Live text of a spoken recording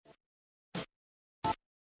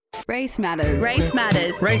Race matters. Race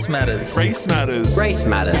matters. Race matters. Race matters. Race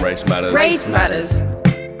matters. Race matters. Race matters.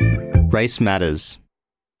 Race matters.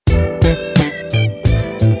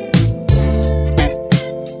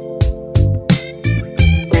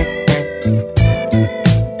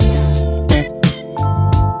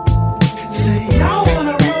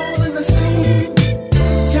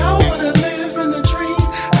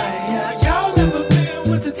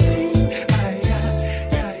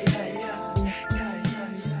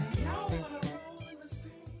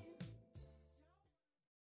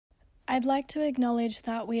 I'd like to acknowledge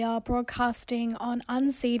that we are broadcasting on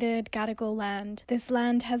unceded Gadigal land. This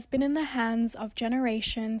land has been in the hands of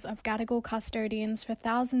generations of Gadigal custodians for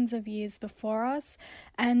thousands of years before us,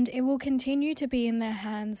 and it will continue to be in their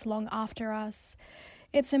hands long after us.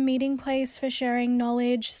 It's a meeting place for sharing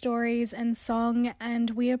knowledge, stories, and song,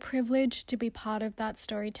 and we are privileged to be part of that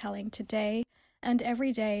storytelling today and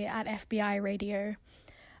every day at FBI Radio.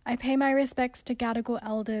 I pay my respects to Gadigal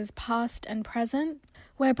elders past and present.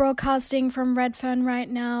 We're broadcasting from Redfern right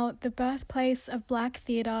now, the birthplace of Black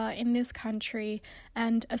theatre in this country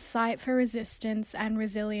and a site for resistance and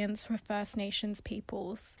resilience for First Nations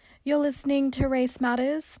peoples. You're listening to Race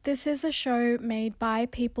Matters. This is a show made by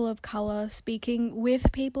people of colour speaking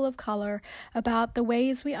with people of colour about the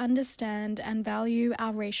ways we understand and value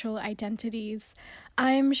our racial identities.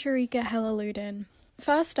 I'm Sharika Helaludin.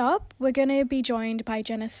 First up, we're going to be joined by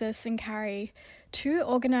Genesis and Carrie, two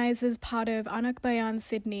organisers part of Anak Bayan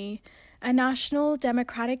Sydney, a national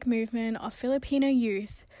democratic movement of Filipino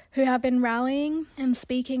youth who have been rallying and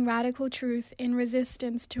speaking radical truth in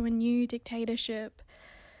resistance to a new dictatorship.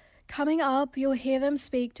 Coming up, you'll hear them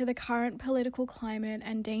speak to the current political climate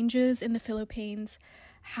and dangers in the Philippines,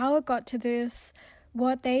 how it got to this,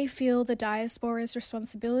 what they feel the diaspora's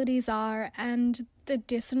responsibilities are, and the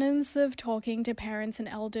dissonance of talking to parents and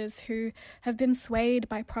elders who have been swayed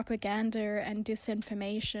by propaganda and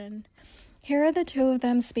disinformation. Here are the two of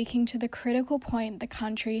them speaking to the critical point the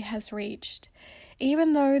country has reached.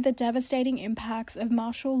 Even though the devastating impacts of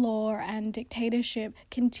martial law and dictatorship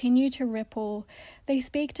continue to ripple, they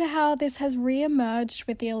speak to how this has re-emerged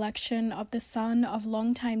with the election of the son of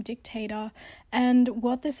longtime dictator and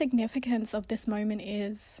what the significance of this moment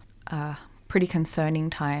is. Pretty concerning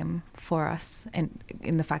time for us, and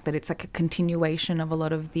in the fact that it's like a continuation of a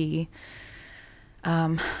lot of the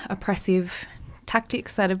oppressive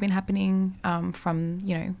tactics that have been happening from,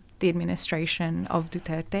 the administration of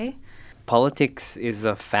Duterte. Politics is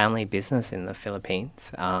a family business in the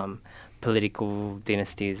Philippines. Political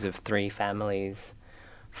dynasties of three families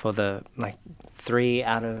for the 3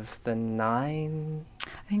 out of the 9.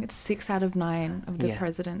 I think it's 6 out of 9 of the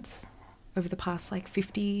presidents over the past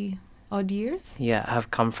 50 odd years. Yeah,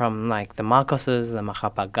 have come from the Marcoses, the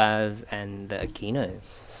Macapagas, and the Aquinos.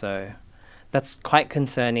 So that's quite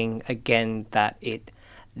concerning. Again, that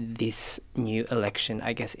this new election,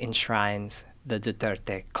 I guess, enshrines the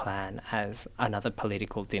Duterte clan as another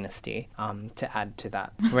political dynasty to add to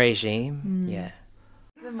that regime. Yeah.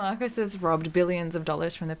 The Marcoses robbed billions of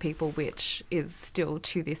dollars from the people, which is still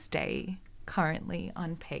to this day currently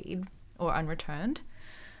unpaid or unreturned.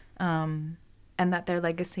 And that their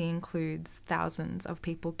legacy includes thousands of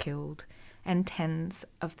people killed and tens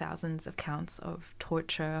of thousands of counts of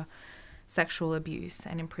torture, sexual abuse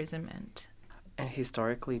and imprisonment. And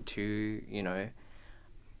historically too,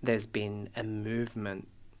 there's been a movement,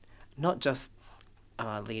 not just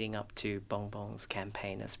leading up to Bongbong's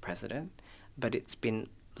campaign as president, but it's been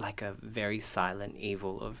a very silent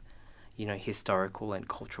evil of, historical and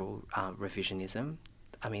cultural revisionism.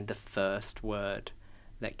 I mean, the first word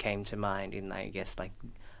that came to mind in,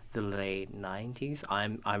 the late 90s,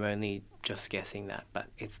 I'm only just guessing that, but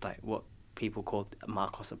it's what people call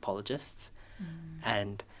Marcos apologists.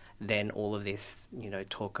 And then all of this,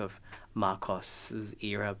 talk of Marcos's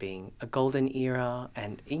era being a golden era,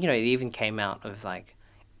 and, it even came out of,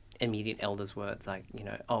 immediate elders' words,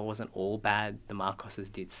 it wasn't all bad, the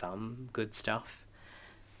Marcoses did some good stuff.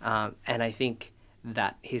 And I think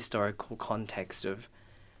that historical context of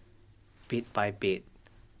bit by bit,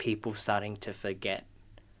 people starting to forget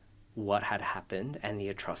what had happened and the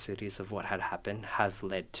atrocities of what had happened have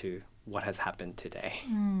led to what has happened today.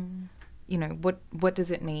 What does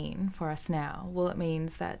it mean for us now? Well, it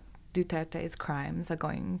means that Duterte's crimes are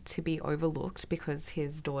going to be overlooked because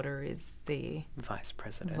his daughter is the vice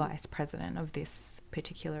president of this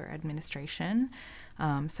particular administration.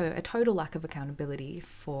 So a total lack of accountability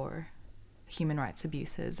for human rights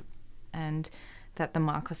abuses, and that the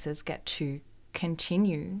Marcoses get to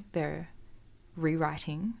continue their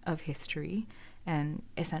rewriting of history and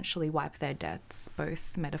essentially wipe their debts,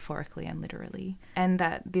 both metaphorically and literally. And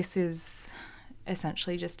that this is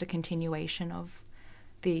essentially just a continuation of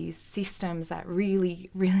these systems that really,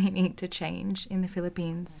 really need to change in the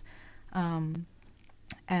Philippines.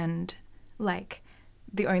 And like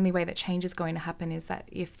the only way that change is going to happen is that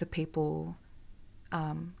if the people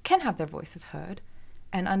can have their voices heard.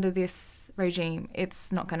 And under this regime,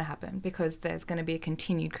 it's not going to happen because there's going to be a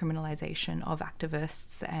continued criminalization of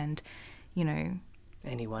activists and, you know,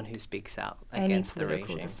 anyone who speaks out any against the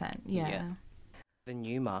political regime. dissent. Yeah. The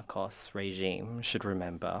new Marcos regime should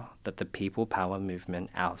remember that the People Power movement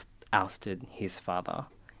ousted his father,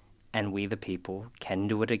 and we the people can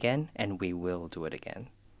do it again, and we will do it again.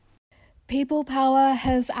 People Power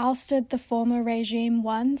has ousted the former regime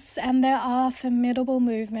once, and there are formidable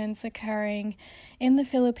movements occurring in the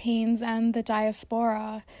Philippines and the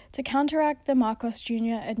diaspora to counteract the Marcos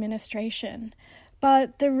Jr. administration.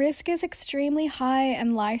 But the risk is extremely high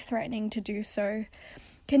and life-threatening to do so.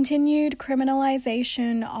 Continued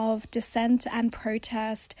criminalization of dissent and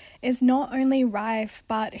protest is not only rife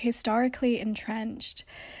but historically entrenched.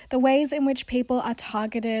 The ways in which people are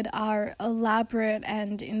targeted are elaborate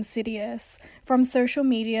and insidious, from social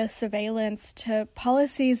media surveillance to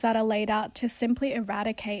policies that are laid out to simply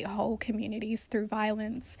eradicate whole communities through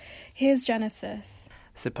violence. Here's Genesis.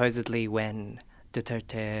 Supposedly when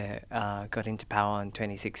Duterte got into power in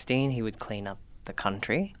 2016, he would clean up the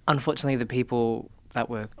country. Unfortunately, the people that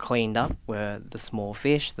were cleaned up were the small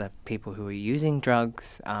fish, the people who were using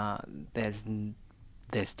drugs. There's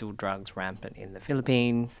still drugs rampant in the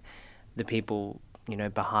Philippines. The people, you know,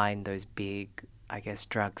 behind those big, I guess,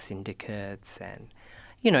 drug syndicates and,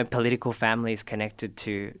 you know, political families connected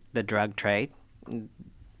to the drug trade,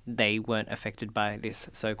 they weren't affected by this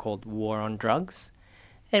so-called war on drugs.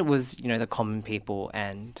 It was, you know, the common people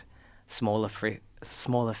and smaller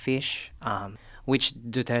fish, which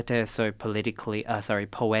Duterte so poetically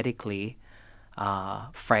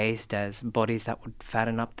phrased as bodies that would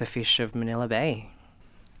fatten up the fish of Manila Bay.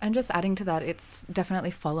 And just adding to that, it's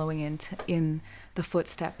definitely following in the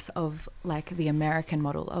footsteps of like the American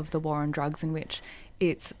model of the war on drugs, in which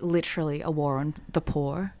it's literally a war on the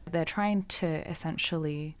poor. They're trying to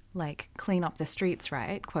essentially like clean up the streets,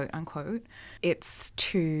 right, quote unquote. It's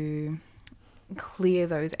to clear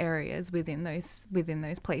those areas within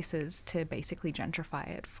those places to basically gentrify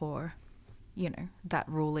it for, you know, that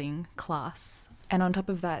ruling class. And on top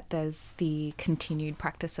of that, there's the continued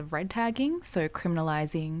practice of red tagging, so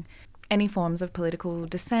criminalizing any forms of political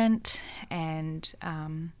dissent and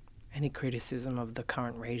any criticism of the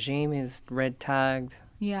current regime is red tagged.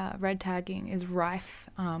 Yeah, red tagging is rife,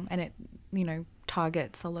 and it, you know,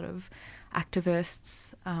 targets a lot of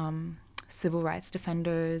activists, civil rights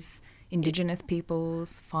defenders, Indigenous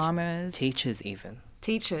peoples, farmers. Teachers even.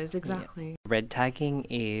 Teachers, exactly. Yeah. Red tagging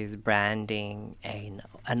is branding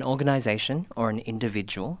an organisation or an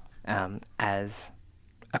individual as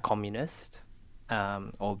a communist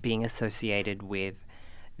or being associated with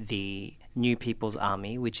the New People's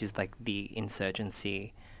Army, which is like the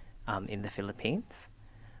insurgency in the Philippines.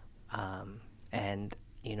 And,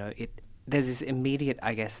 you know, there's this immediate,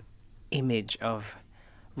 I guess, image of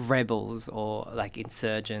rebels or like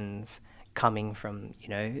insurgents coming from, you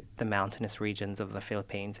know, the mountainous regions of the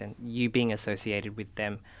Philippines, and you being associated with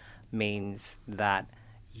them means that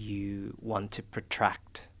you want to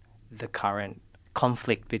protract the current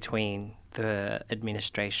conflict between the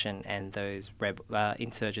administration and those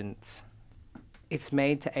insurgents. It's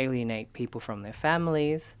made to alienate people from their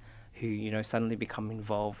families who, you know, suddenly become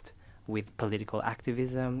involved with political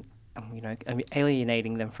activism, you know,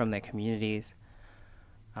 alienating them from their communities.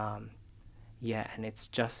 And it's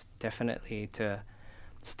just definitely to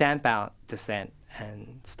stamp out dissent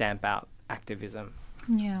and stamp out activism.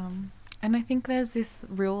 Yeah. And I think there's this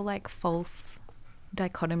real like false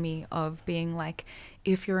dichotomy of being like,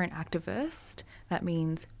 if you're an activist, that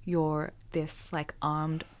means you're this like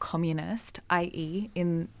armed communist, i.e.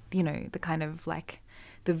 in, you know, the kind of like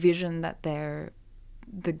the vision that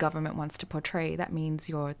the government wants to portray, that means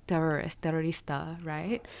you're terrorista,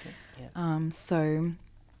 right? So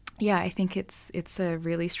yeah, I think it's a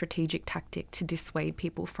really strategic tactic to dissuade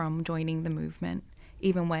people from joining the movement,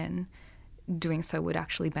 even when doing so would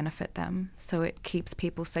actually benefit them. So it keeps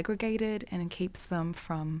people segregated and it keeps them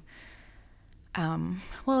from,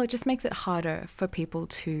 it just makes it harder for people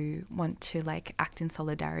to want to like act in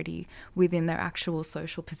solidarity within their actual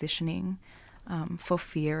social positioning, for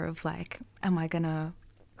fear of like, am I gonna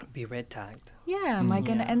be red tagged? Yeah, am I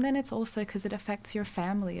gonna? And then it's also because it affects your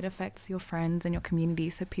family, it affects your friends and your community.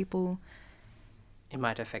 So people, it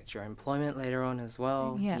might affect your employment later on as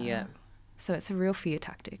well. Yeah. So it's a real fear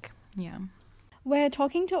tactic. Yeah. We're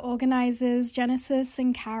talking to organisers Genesis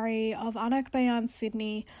and Carrie of Anak Bayan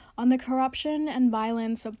Sydney on the corruption and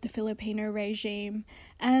violence of the Filipino regime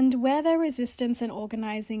and where their resistance and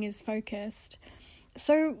organising is focused.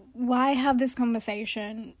 So why have this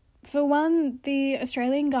conversation? For one, the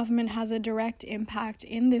Australian government has a direct impact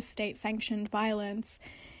in this state-sanctioned violence,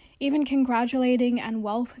 even congratulating and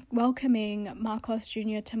welcoming Marcos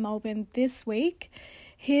Jr. to Melbourne this week.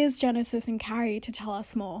 Here's Genesis and Carrie to tell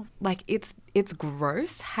us more. Like, it's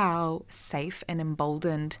gross how safe and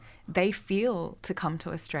emboldened they feel to come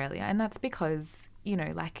to Australia. And that's because, you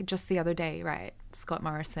know, like just the other day, right, Scott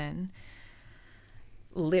Morrison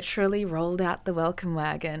literally rolled out the welcome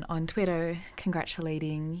wagon on Twitter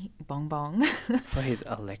congratulating Bong Bong for his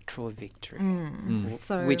electoral victory,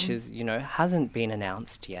 So, which is, you know, hasn't been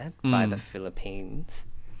announced yet by the Philippines.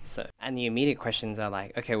 So, and the immediate questions are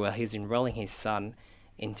like, okay, well, he's enrolling his son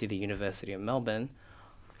into the University of Melbourne.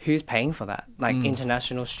 Who's paying for that? Like,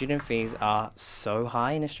 international student fees are so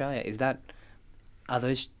high in Australia. Are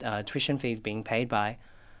those tuition fees being paid by,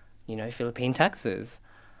 you know, Philippine taxes?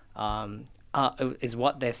 Is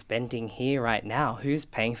what they're spending here right now, who's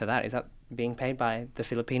paying for that? Is that being paid by the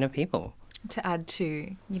Filipino people? to add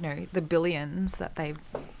to, you know, the billions that they've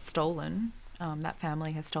stolen, that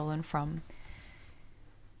family has stolen from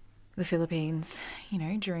the Philippines, you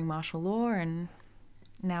know, during martial law and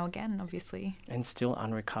now again, obviously. And still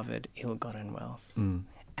unrecovered, ill-gotten wealth.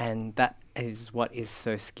 And that is what is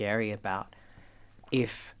so scary about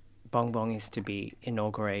if Bong Bong is to be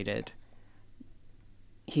inaugurated,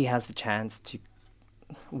 he has the chance to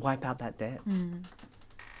wipe out that debt.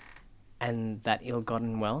 And that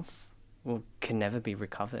ill-gotten wealth can never be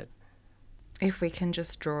recovered. If we can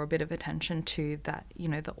just draw a bit of attention to that, you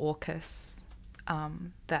know, the AUKUS,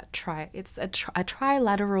 it's a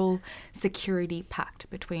trilateral security pact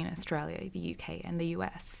between Australia, the UK, and the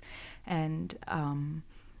US, and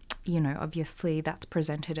you know, obviously that's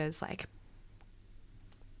presented as like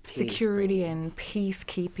security and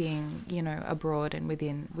peacekeeping, you know, abroad and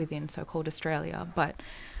within so-called Australia. But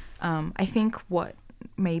I think what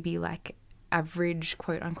maybe like average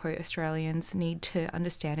quote-unquote Australians need to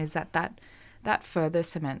understand is that further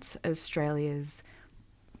cements Australia's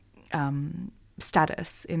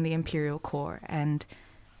status in the imperial core, and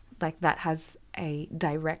like that has a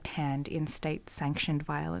direct hand in state-sanctioned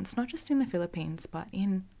violence, not just in the Philippines, but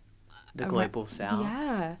in the global south.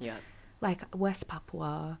 Yeah. Like West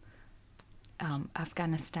Papua,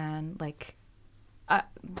 Afghanistan, like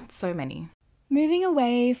so many. Moving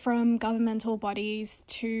away from governmental bodies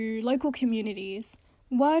to local communities,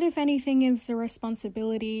 what, if anything, is the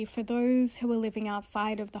responsibility for those who are living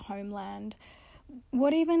outside of the homeland?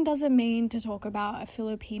 What even does it mean to talk about a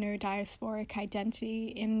Filipino diasporic identity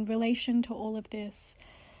in relation to all of this?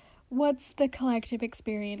 What's the collective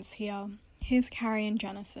experience here? Here's Carrie and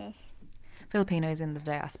Genesis. Filipinos in the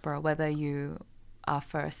diaspora, whether you are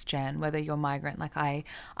first gen, whether you're migrant, like I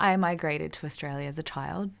migrated to Australia as a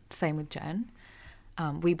child, same with Jen.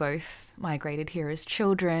 We both migrated here as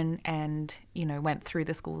children and, you know, went through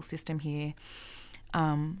the school system here.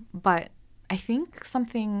 But I think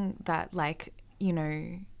something that, like, you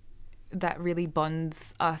know, that really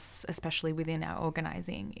bonds us, especially within our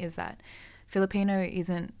organising, is that Filipino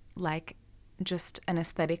isn't like just an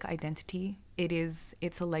aesthetic identity.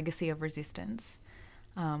 It's a legacy of resistance.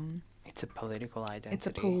 It's a political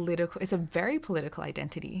identity. It's a very political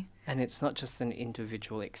identity. And it's not just an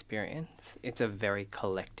individual experience, it's a very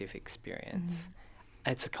collective experience.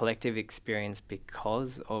 It's a collective experience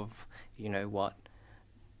because of, you know, what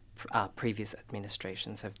previous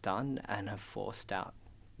administrations have done and have forced out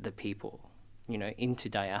the people, you know, into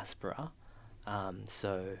diaspora.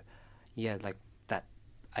 So, yeah, like that,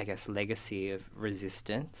 I guess, legacy of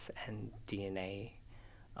resistance and DNA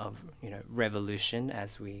of, you know, revolution,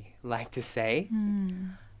 as we like to say.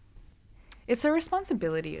 It's a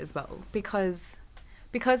responsibility as well, because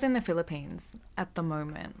in the Philippines at the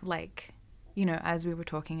moment, like, you know, as we were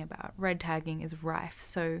talking about, red tagging is rife.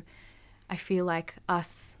 So I feel like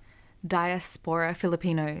us diaspora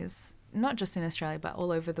Filipinos, not just in Australia but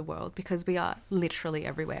all over the world, because we are literally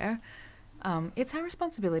everywhere, it's our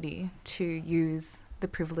responsibility to use the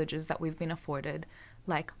privileges that we've been afforded,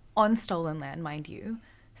 like on stolen land, mind you.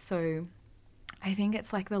 So I think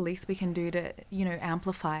it's like the least we can do to, you know,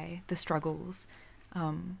 amplify the struggles.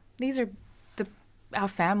 These are our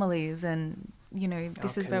families, and, you know,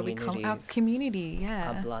 this is where we come, our community,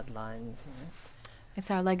 our bloodlines, you know. It's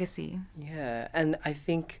our legacy. Yeah, and I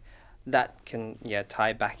think that can,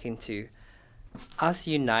 tie back into us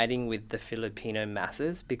uniting with the Filipino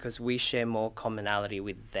masses, because we share more commonality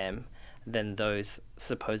with them than those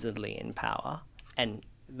supposedly in power. And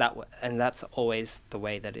and that's always the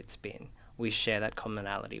way that it's been. We share that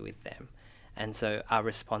commonality with them. And so our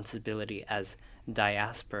responsibility as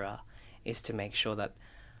diaspora is to make sure that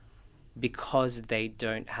because they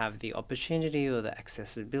don't have the opportunity or the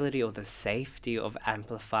accessibility or the safety of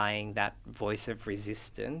amplifying that voice of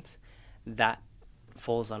resistance, that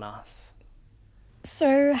falls on us.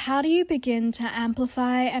 So, how do you begin to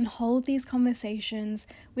amplify and hold these conversations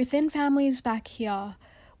within families back here?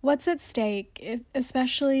 What's at stake,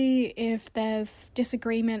 especially if there's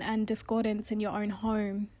disagreement and discordance in your own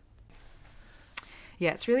home?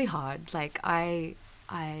 Yeah, it's really hard. Like, I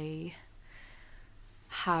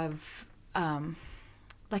have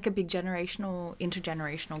like a big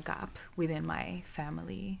intergenerational gap within my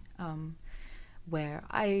family, where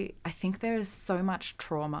I think there is so much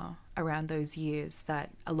trauma around those years that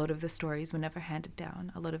a lot of the stories were never handed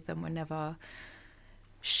down. A lot of them were never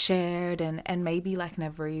shared and maybe like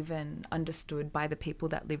never even understood by the people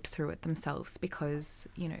that lived through it themselves, because,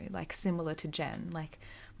 you know, like similar to Jen, like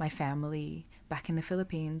my family back in the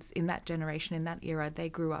Philippines, in that generation, in that era, they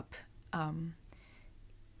grew up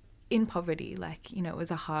in poverty. Like, you know, it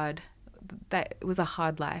was a hard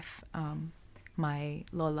life. My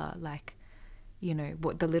Lola, like, you know,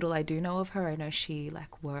 what the little I do know of her, I know she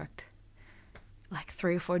like worked like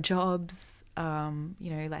 3 or 4 jobs, you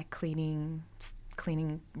know, like cleaning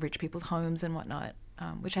rich people's homes and whatnot,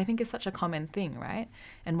 which I think is such a common thing, right?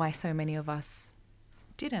 And why so many of us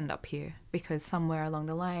did end up here, because somewhere along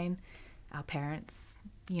the line our parents,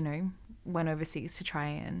 you know, went overseas to try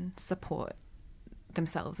and support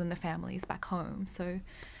themselves and the families back home. So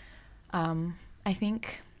I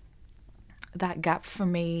think that gap for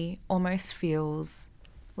me almost feels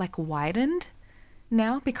like widened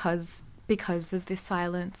now because of this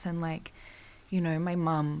silence. And like, you know, my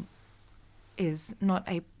mum is not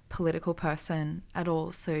a political person at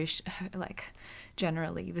all, so like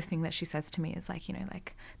generally the thing that she says to me is like, you know,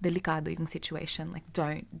 like delicado yung situation, like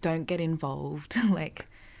don't get involved. Like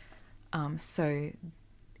so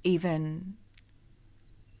even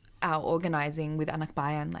our organizing with Anak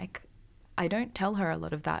Bayan, like I don't tell her a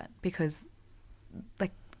lot of that because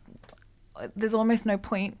like there's almost no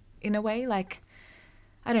point in a way. Like,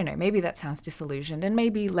 I don't know, maybe that sounds disillusioned, and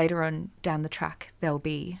maybe later on down the track there'll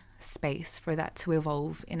be space for that to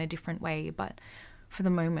evolve in a different way, but for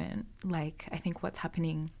the moment, like, I think what's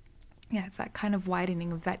happening, yeah, it's that kind of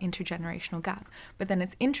widening of that intergenerational gap. But then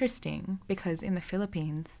it's interesting because in the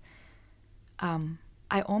Philippines,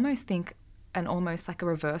 I almost think almost like a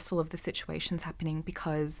reversal of the situation's happening,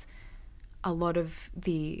 because a lot of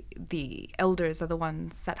the elders are the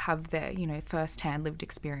ones that have their, you know, first-hand lived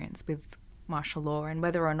experience with martial law, and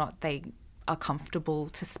whether or not they are comfortable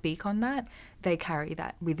to speak on that, they carry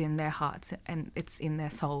that within their hearts and it's in their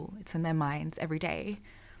soul, it's in their minds every day.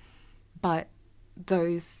 But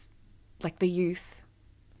those, like the youth,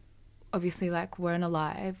 obviously like weren't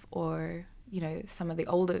alive, or, you know, some of the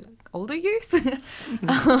older youth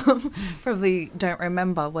probably don't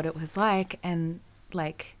remember what it was like, and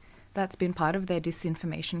like that's been part of their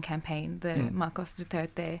disinformation campaign, the Marcos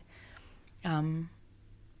Duterte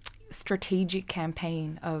strategic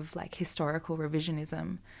campaign of like historical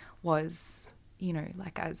revisionism was, you know,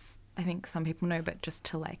 like, as I think some people know, but just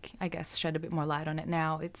to like, I guess, shed a bit more light on it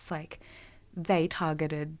now, it's like they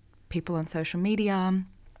targeted people on social media,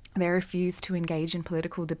 they refused to engage in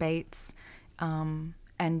political debates, and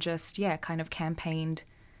just, yeah, kind of campaigned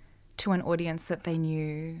to an audience that they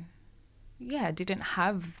knew, yeah, didn't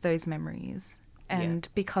have those memories. And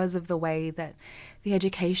because of the way that the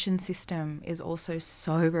education system is also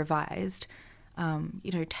so revised,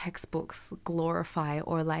 you know, textbooks glorify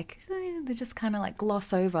or like they just kind of like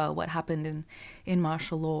gloss over what happened in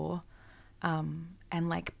martial law, and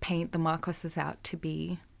like paint the Marcoses out to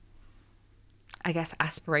be, I guess,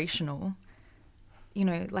 aspirational. You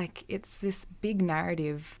know, like it's this big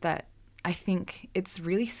narrative that I think it's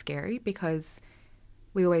really scary, because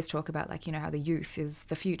we always talk about, like, you know, how the youth is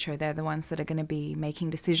the future. They're the ones that are going to be making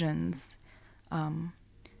decisions.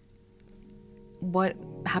 What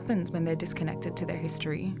happens when they're disconnected to their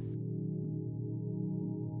history?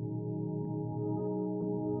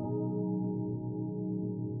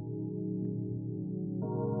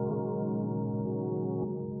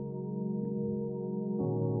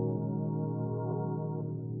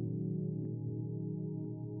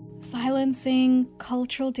 Silencing,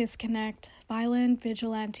 cultural disconnect, violent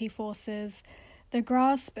vigilante forces, the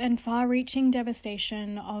grasp and far-reaching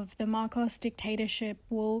devastation of the Marcos dictatorship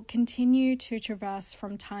will continue to traverse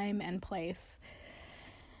from time and place.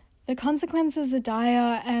 The consequences are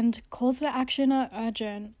dire and calls to action are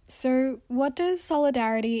urgent. So what does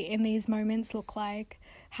solidarity in these moments look like?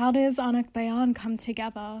 How does Anak Bayan come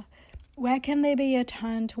together? Where can there be a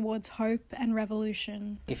turn towards hope and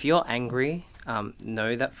revolution? If you're angry,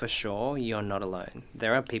 know that for sure you're not alone.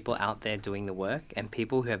 There are people out there doing the work, and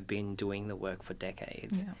people who have been doing the work for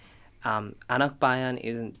decades. Yeah. Anak Bayan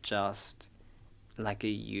isn't just like a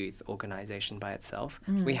youth organization by itself.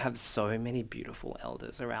 We have so many beautiful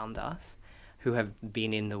elders around us who have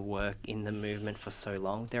been in the work, in the movement for so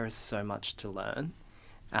long. There is so much to learn.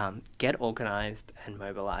 Get organized and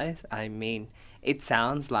mobilize. I mean, it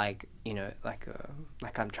sounds like,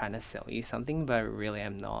 like I'm trying to sell you something, but really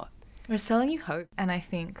I'm not. We're selling you hope. And I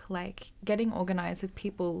think like getting organized with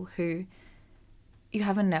people who you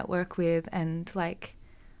have a network with, and like,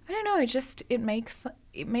 I don't know, it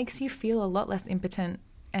makes you feel a lot less impotent,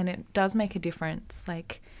 and it does make a difference.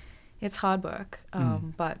 Like, it's hard work,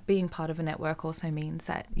 but being part of a network also means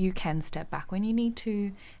that you can step back when you need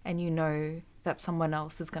to, and you know that someone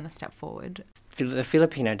else is going to step forward. The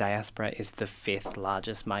Filipino diaspora is the 5th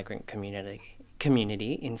largest migrant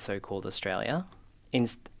community in so-called Australia.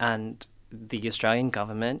 And the Australian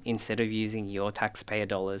government, instead of using your taxpayer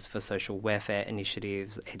dollars for social welfare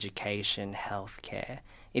initiatives, education, healthcare,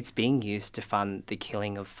 it's being used to fund the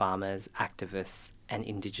killing of farmers, activists, and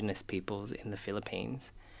Indigenous peoples in the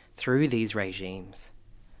Philippines through these regimes.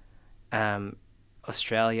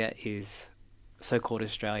 So-called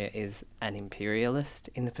Australia is an imperialist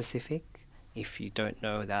in the Pacific, if you don't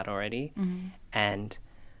know that already. And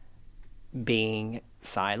being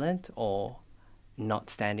silent or not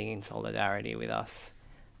standing in solidarity with us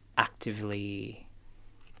actively,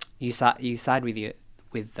 you side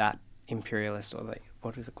with that imperialist, or like,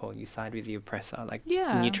 what was it called? You side with the oppressor, like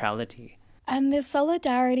neutrality. And this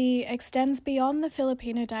solidarity extends beyond the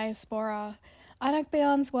Filipino diaspora. Anak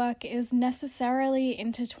Bayan's work is necessarily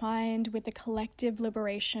intertwined with the collective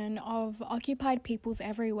liberation of occupied peoples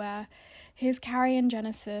everywhere. Here's Carrie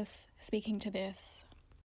Genesis speaking to this.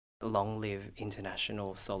 Long live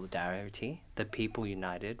international solidarity. The people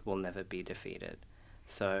united will never be defeated.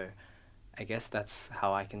 So I guess that's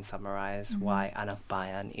how I can summarize why Anak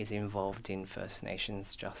Bayan is involved in First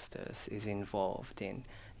Nations justice, was involved in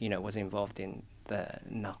the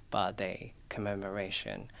Nakba Day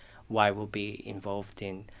commemoration, why we'll be involved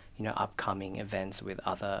in, upcoming events with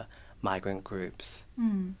other migrant groups.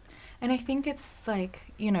 And I think it's like,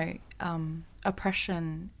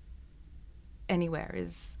 oppression anywhere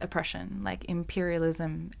is oppression. Like,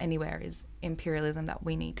 imperialism anywhere is imperialism that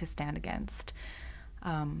we need to stand against.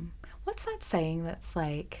 What's that saying that's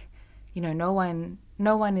like, no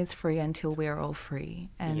one is free until we're all free.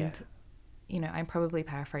 And, I'm probably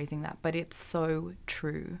paraphrasing that, but it's so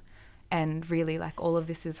true. And really, like, all of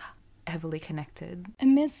this is heavily connected.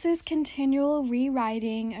 Amidst this continual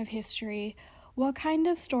rewriting of history, what kind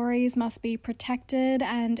of stories must be protected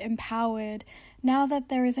and empowered now that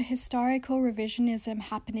there is a historical revisionism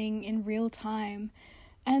happening in real time?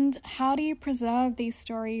 And how do you preserve these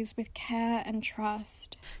stories with care and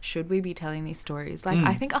trust? Should we be telling these stories? Like,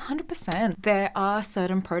 I think 100%. There are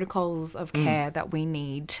certain protocols of care that we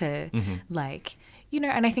need to,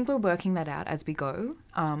 and I think we're working that out as we go.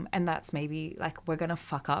 And that's maybe, like, we're going to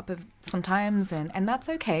fuck up sometimes, and that's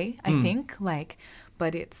okay, I think. Like,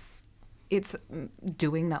 but it's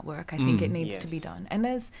doing that work. I think it needs to be done. And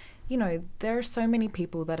there are so many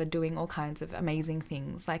people that are doing all kinds of amazing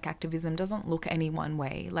things. Like, activism doesn't look any one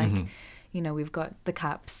way. Like, we've got the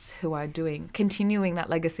CAPS who are continuing that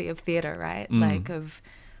legacy of theatre, right? Like, of,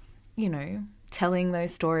 telling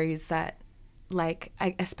those stories that, like,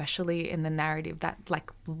 especially in the narrative that, like,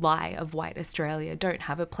 lie of white Australia don't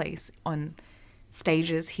have a place on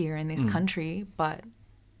stages here in this country, but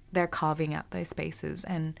they're carving out those spaces,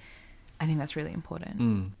 and I think that's really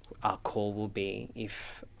important. Our call will be,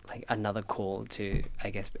 another call to,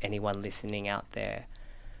 I guess, anyone listening out there,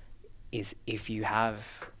 is if you have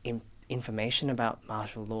information about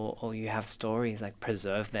martial law, or you have stories, like,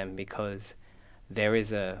 preserve them, because there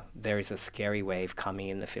is a scary wave coming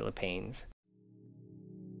in the Philippines.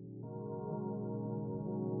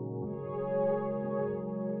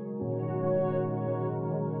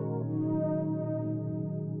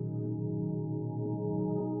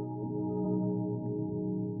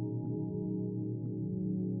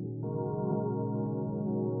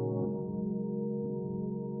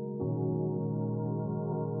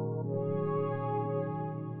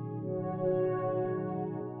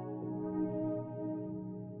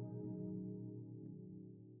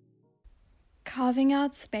 Carving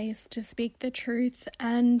out space to speak the truth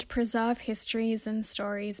and preserve histories and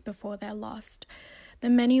stories before they're lost. The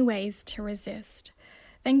many ways to resist.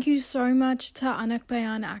 Thank you so much to Anak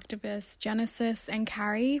Bayan activists Genesis and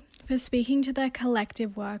Carrie for speaking to their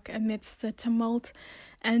collective work amidst the tumult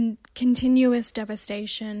and continuous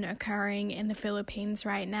devastation occurring in the Philippines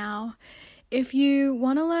right now. If you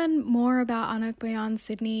want to learn more about Anak Bayan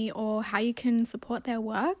Sydney or how you can support their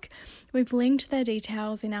work, we've linked their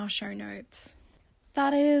details in our show notes.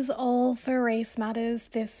 That is all for Race Matters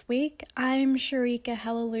this week. I'm Sharika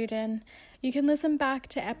Helaludin. You can listen back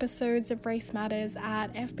to episodes of Race Matters at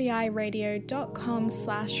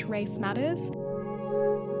fbiradio.com/racematters.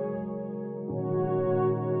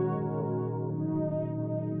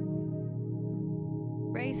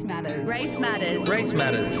 Race Matters. Race Matters. Race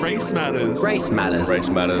Matters. Race Matters. Race Matters. Race Matters. Race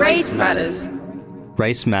Matters. Race Matters.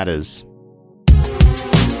 Race Matters.